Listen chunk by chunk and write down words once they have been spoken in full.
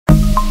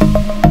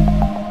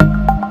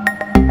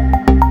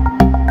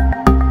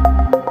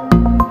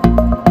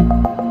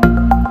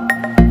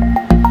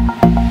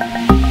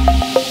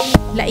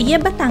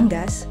Laiya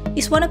Batangas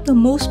is one of the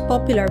most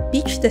popular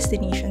beach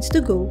destinations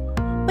to go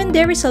when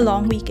there is a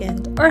long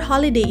weekend or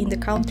holiday in the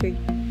country.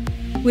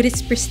 With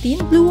its pristine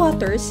blue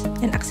waters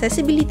and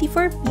accessibility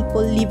for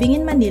people living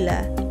in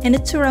Manila and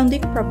its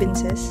surrounding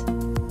provinces,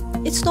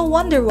 it's no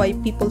wonder why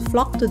people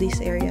flock to this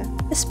area,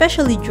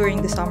 especially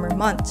during the summer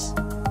months.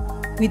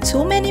 With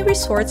so many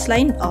resorts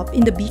lined up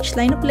in the beach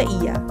line of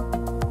Laiya,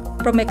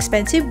 from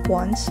expensive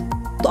ones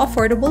to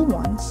affordable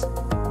ones,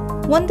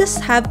 one does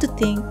have to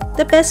think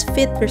the best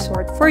fit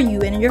resort for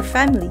you and your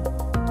family.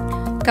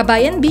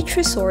 Kabayan Beach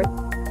Resort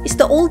is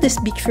the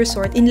oldest beach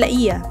resort in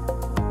Laiya.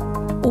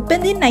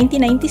 Opened in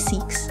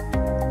 1996,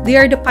 they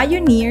are the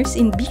pioneers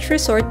in beach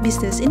resort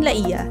business in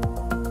Laiya,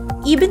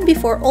 even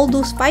before all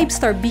those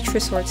 5-star beach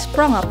resorts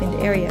sprung up in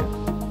the area.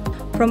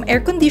 From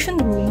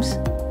air-conditioned rooms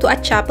to a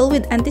chapel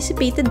with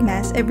anticipated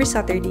mass every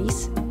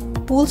Saturdays,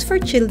 pools for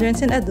children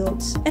and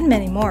adults, and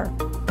many more.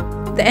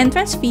 The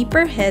entrance fee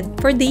per head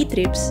for day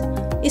trips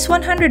is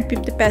 150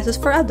 pesos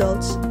for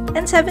adults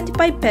and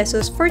 75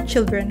 pesos for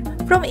children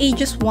from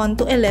ages 1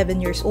 to 11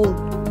 years old.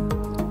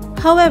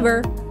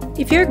 However,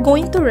 if you're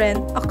going to rent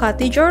a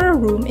cottage or a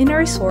room in a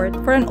resort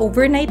for an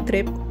overnight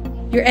trip,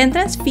 your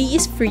entrance fee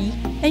is free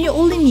and you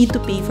only need to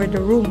pay for the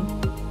room.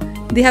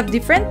 They have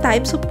different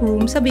types of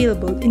rooms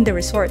available in the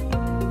resort,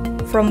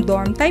 from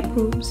dorm-type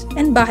rooms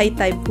and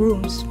bahay-type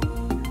rooms.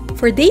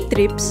 For day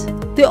trips,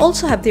 they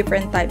also have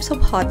different types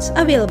of huts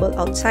available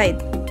outside.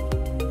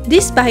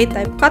 These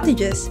bahay-type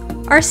cottages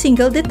are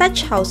single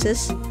detached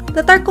houses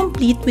that are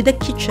complete with a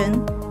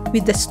kitchen,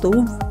 with a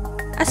stove,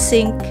 a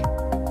sink,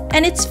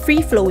 and it's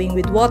free-flowing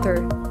with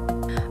water.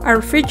 A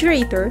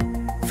refrigerator,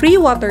 free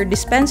water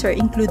dispenser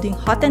including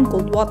hot and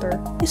cold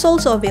water is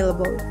also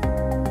available.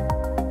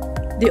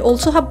 They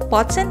also have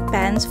pots and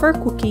pans for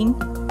cooking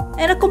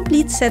and a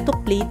complete set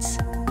of plates,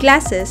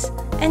 glasses,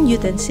 and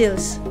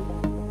utensils.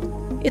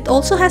 It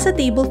also has a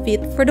table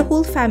fit for the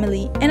whole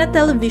family and a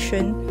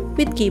television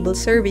with cable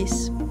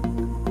service.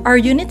 Our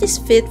unit is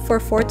fit for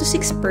 4 to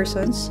 6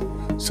 persons,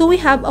 so we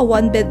have a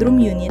 1-bedroom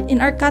unit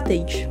in our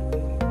cottage.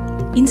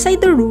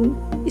 Inside the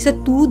room is a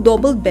 2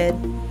 double bed,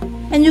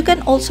 and you can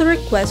also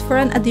request for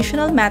an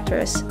additional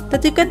mattress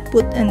that you can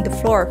put on the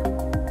floor.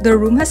 The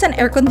room has an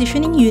air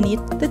conditioning unit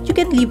that you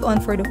can live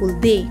on for the whole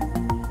day.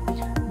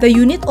 The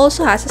unit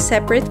also has a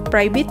separate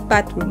private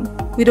bathroom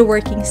with a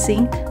working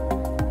sink,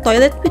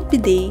 toilet with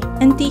bidet,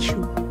 and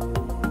tissue.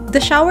 The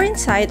shower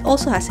inside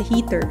also has a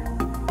heater.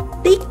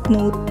 Take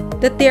note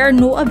that there are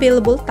no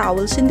available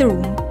towels in the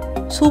room,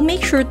 so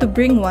make sure to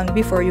bring one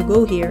before you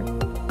go here.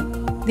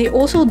 They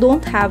also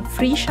don't have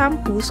free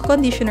shampoos,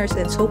 conditioners,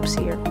 and soaps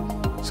here,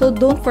 so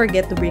don't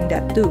forget to bring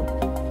that too.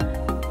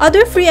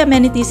 Other free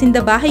amenities in the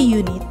bahay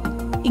unit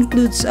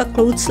includes a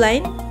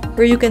clothesline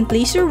where you can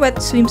place your wet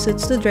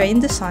swimsuits to dry in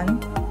the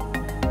sun,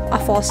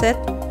 a faucet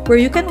where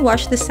you can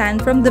wash the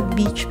sand from the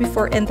beach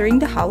before entering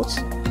the house,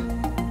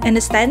 and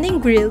a standing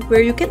grill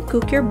where you can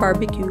cook your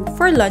barbecue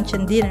for lunch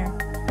and dinner.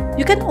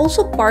 You can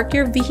also park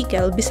your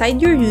vehicle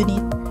beside your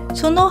unit,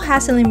 so no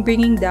hassle in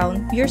bringing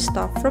down your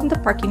stuff from the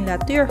parking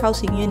lot to your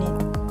housing unit.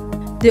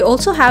 They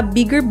also have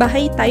bigger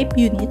bahay-type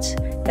units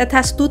that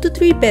has 2 to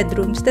 3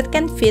 bedrooms that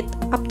can fit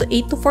up to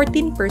 8 to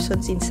 14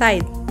 persons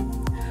inside.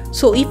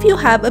 So if you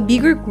have a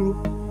bigger group,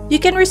 you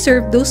can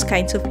reserve those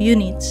kinds of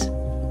units.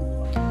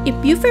 If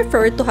you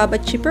prefer to have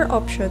a cheaper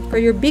option for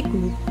your big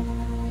group,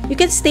 you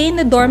can stay in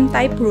the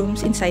dorm-type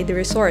rooms inside the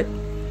resort.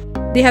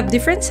 They have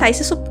different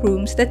sizes of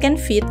rooms that can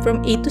fit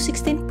from 8 to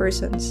 16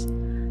 persons.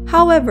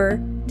 However,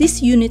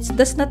 these units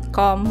does not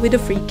come with a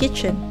free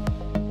kitchen.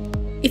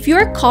 If you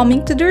are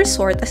coming to the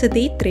resort as a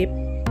day trip,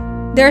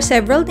 there are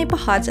several nipa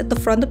huts at the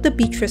front of the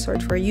beach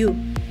resort for you.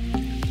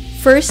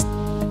 First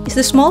is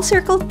the small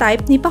circle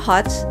type nipa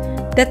huts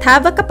that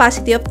have a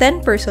capacity of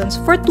 10 persons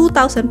for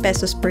 2,000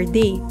 pesos per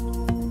day.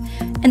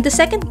 And the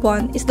second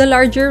one is the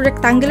larger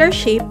rectangular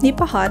shaped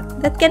nipa hut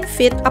that can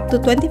fit up to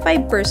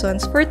 25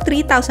 persons for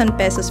 3,000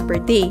 pesos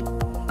per day.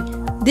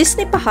 This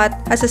nipa hut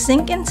has a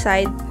sink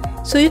inside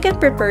so you can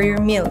prepare your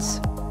meals.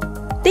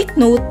 Take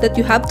note that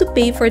you have to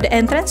pay for the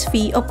entrance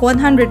fee of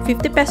 150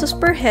 pesos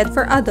per head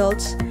for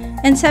adults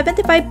and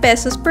 75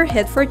 pesos per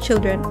head for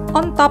children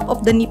on top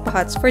of the nipa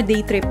huts for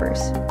day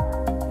trippers.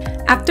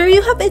 After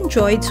you have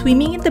enjoyed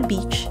swimming in the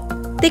beach,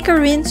 take a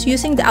rinse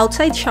using the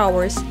outside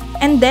showers,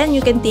 and then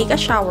you can take a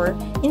shower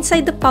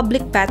inside the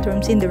public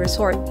bathrooms in the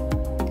resort.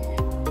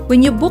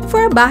 When you book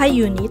for a bahay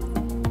unit,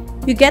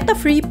 you get a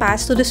free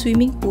pass to the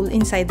swimming pool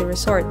inside the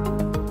resort.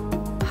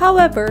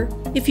 However,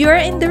 if you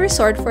are in the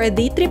resort for a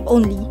day trip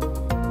only,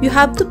 you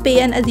have to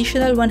pay an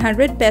additional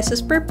 100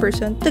 pesos per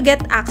person to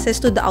get access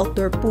to the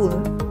outdoor pool.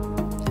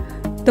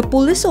 The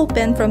pool is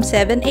open from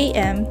 7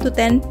 a.m. to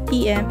 10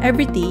 p.m.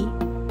 every day,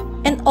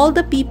 and all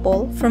the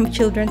people, from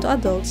children to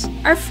adults,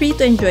 are free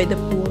to enjoy the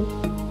pool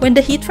when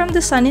the heat from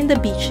the sun in the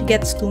beach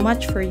gets too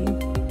much for you.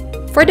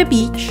 For the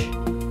beach,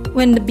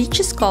 when the beach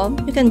is calm,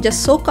 you can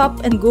just soak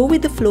up and go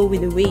with the flow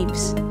with the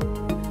waves.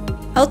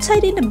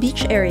 Outside in the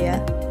beach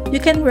area, you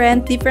can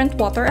rent different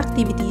water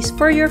activities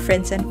for your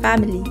friends and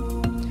family,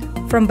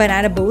 from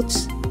banana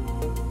boats,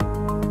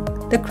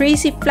 the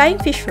crazy flying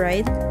fish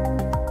ride,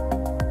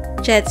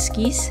 jet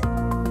skis,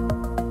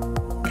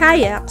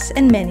 kayaks,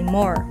 and many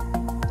more.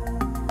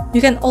 You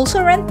can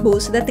also rent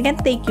boats that can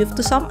take you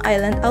to some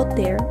island out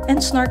there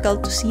and snorkel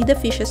to see the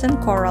fishes and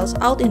corals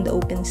out in the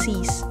open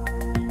seas.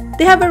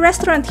 They have a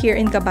restaurant here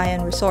in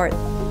Kabayan Resort.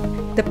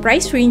 The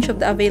price range of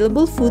the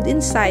available food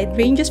inside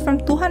ranges from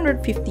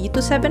 250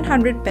 to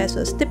 700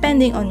 pesos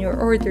depending on your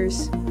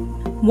orders.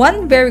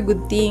 One very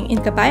good thing in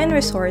Kabayan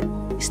Resort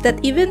is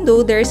that even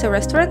though there is a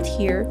restaurant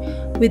here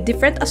with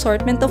different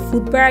assortment of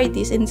food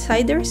varieties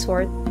inside the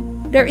resort,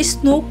 there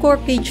is no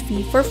corkage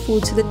fee for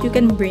foods that you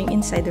can bring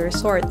inside the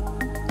resort.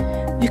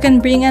 You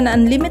can bring an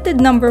unlimited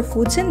number of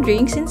foods and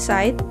drinks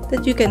inside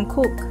that you can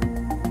cook.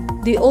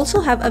 They also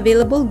have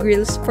available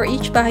grills for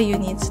each bahay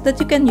units that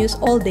you can use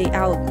all day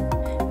out.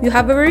 You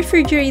have a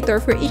refrigerator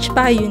for each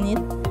bahay unit,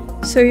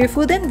 so your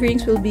food and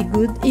drinks will be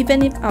good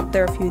even if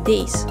after a few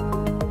days.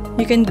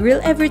 You can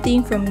grill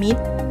everything from meat,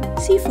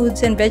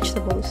 seafoods, and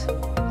vegetables.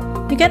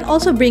 You can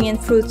also bring in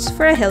fruits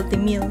for a healthy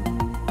meal.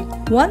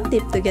 One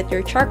tip to get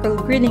your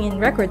charcoal grilling in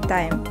record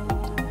time: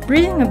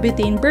 bring a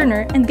butane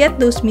burner and get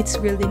those meats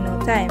grilled in no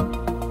time.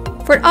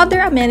 For other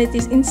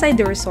amenities inside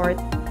the resort,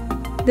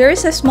 there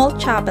is a small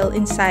chapel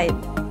inside.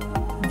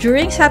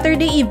 During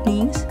Saturday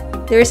evenings,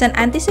 there is an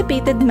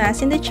anticipated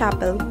mass in the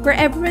chapel where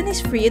everyone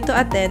is free to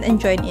attend and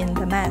join in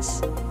the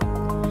mass.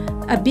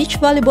 A beach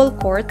volleyball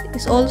court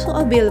is also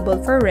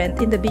available for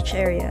rent in the beach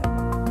area,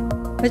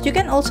 but you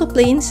can also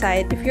play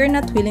inside if you're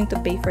not willing to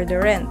pay for the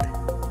rent.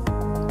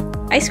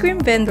 Ice cream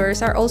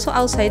vendors are also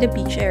outside the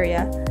beach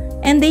area,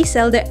 and they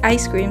sell their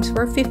ice creams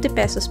for 50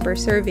 pesos per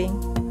serving.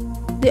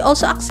 They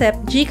also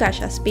accept GCash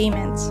as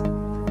payments.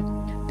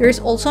 There is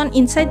also an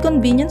inside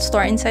convenience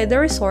store inside the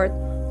resort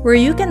where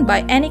you can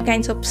buy any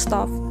kinds of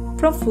stuff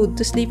from food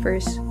to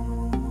sleepers.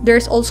 There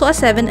is also a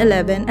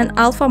 7-Eleven and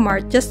Alpha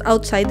Mart just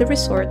outside the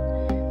resort,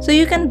 so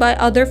you can buy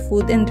other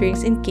food and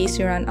drinks in case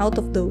you run out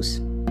of those.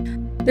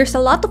 There's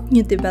a lot of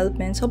new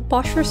developments of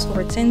posh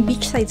resorts and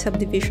beachside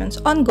subdivisions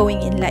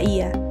ongoing in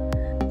Laiya.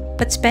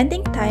 But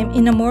spending time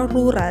in a more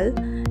rural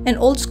and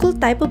old-school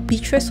type of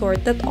beach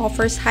resort that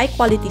offers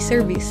high-quality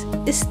service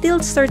is still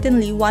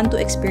certainly one to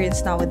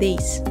experience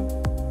nowadays.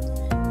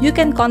 You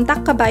can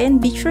contact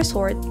Kabayan Beach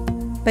Resort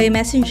by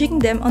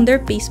messaging them on their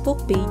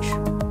Facebook page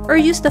or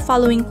use the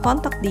following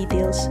contact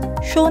details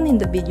shown in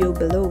the video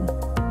below.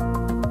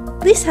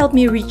 Please help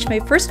me reach my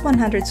first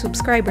 100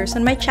 subscribers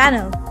on my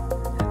channel.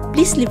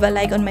 Please leave a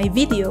like on my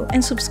video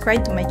and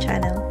subscribe to my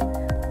channel.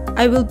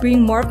 I will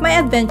bring more of my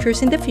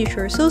adventures in the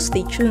future, so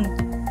stay tuned.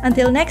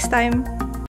 Until next time!